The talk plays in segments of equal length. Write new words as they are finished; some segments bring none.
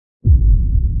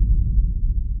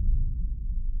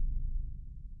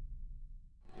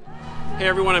Hey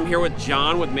everyone, I'm here with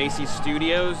John with Macy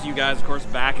Studios. You guys, of course,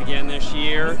 back again this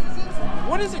year.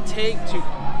 What does it take to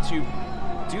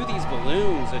do these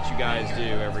balloons that you guys do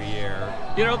every year?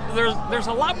 You know, there's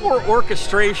a lot more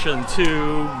orchestration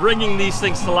to bringing these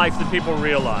things to life than people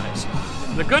realize.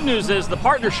 The good news is the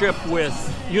partnership with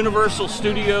Universal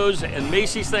Studios and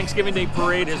Macy's Thanksgiving Day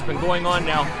Parade has been going on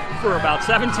now for about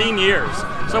 17 years.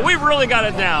 So we've really got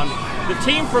it down. The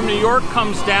team from New York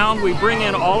comes down, we bring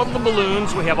in all of the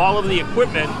balloons, we have all of the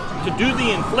equipment to do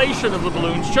the inflation of the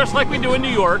balloons, just like we do in New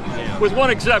York, with one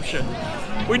exception.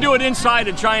 We do it inside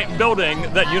a giant building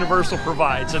that Universal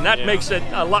provides, and that makes it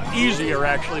a lot easier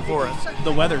actually for us.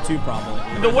 The weather too,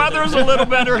 probably. The weather's a little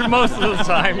better most of the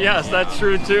time, yes, that's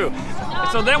true too.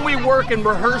 So then we work in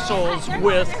rehearsals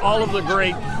with all of the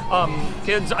great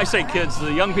kids, I say kids,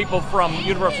 the young people from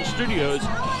Universal Studios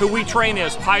who we train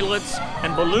as pilots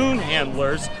and balloon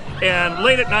handlers. And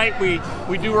late at night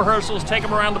we do rehearsals, take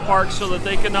them around the park so that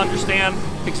they can understand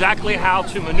exactly how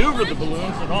to maneuver the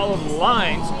balloons and all of the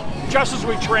lines, just as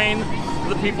we train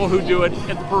the people who do it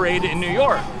at the parade in New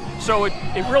York. So it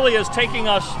really is taking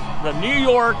us the New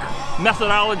York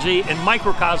methodology and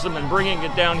microcosm and bringing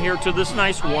it down here to this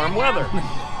nice warm weather.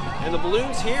 And the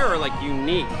balloons here are like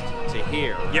unique to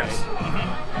here, right? Yes.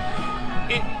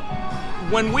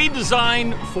 When we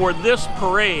design for this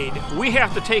parade, we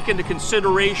have to take into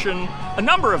consideration a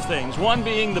number of things. One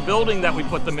being the building that we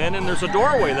put them in, and there's a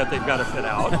doorway that they've got to fit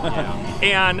out.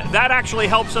 And that actually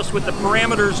helps us with the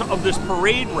parameters of this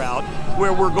parade route,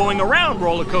 where we're going around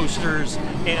roller coasters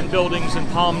and buildings and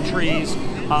palm trees.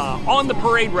 On the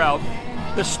parade route,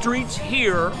 the streets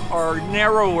here are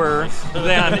narrower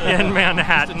than in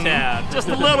Manhattan. Just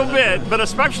a little bit, but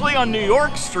especially on New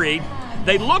York Street,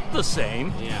 they look the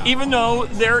same, even though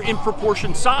they're in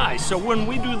proportion size. So when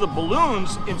we do the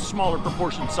balloons in smaller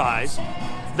proportion size,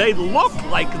 they look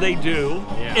like they do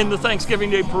in the Thanksgiving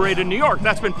Day Parade in New York.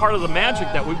 That's been part of the magic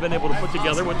that we've been able to put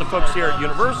together with the folks here at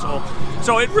Universal.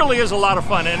 So it really is a lot of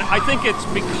fun, and I think it's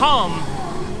become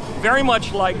very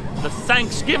much like the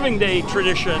Thanksgiving Day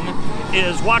tradition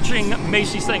is watching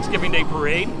Macy's Thanksgiving Day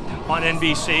Parade on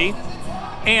NBC.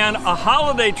 And a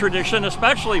holiday tradition,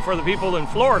 especially for the people in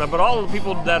Florida, but all of the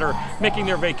people that are making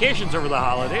their vacations over the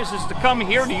holidays, is to come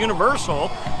here to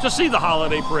Universal to see the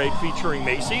holiday parade featuring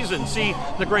Macy's and see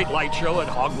the great light show at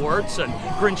Hogwarts and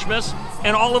Grinchmas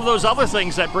and all of those other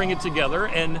things that bring it together.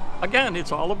 And again,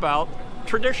 it's all about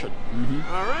tradition.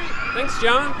 All right. Thanks,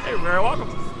 John. Hey, you're very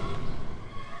welcome.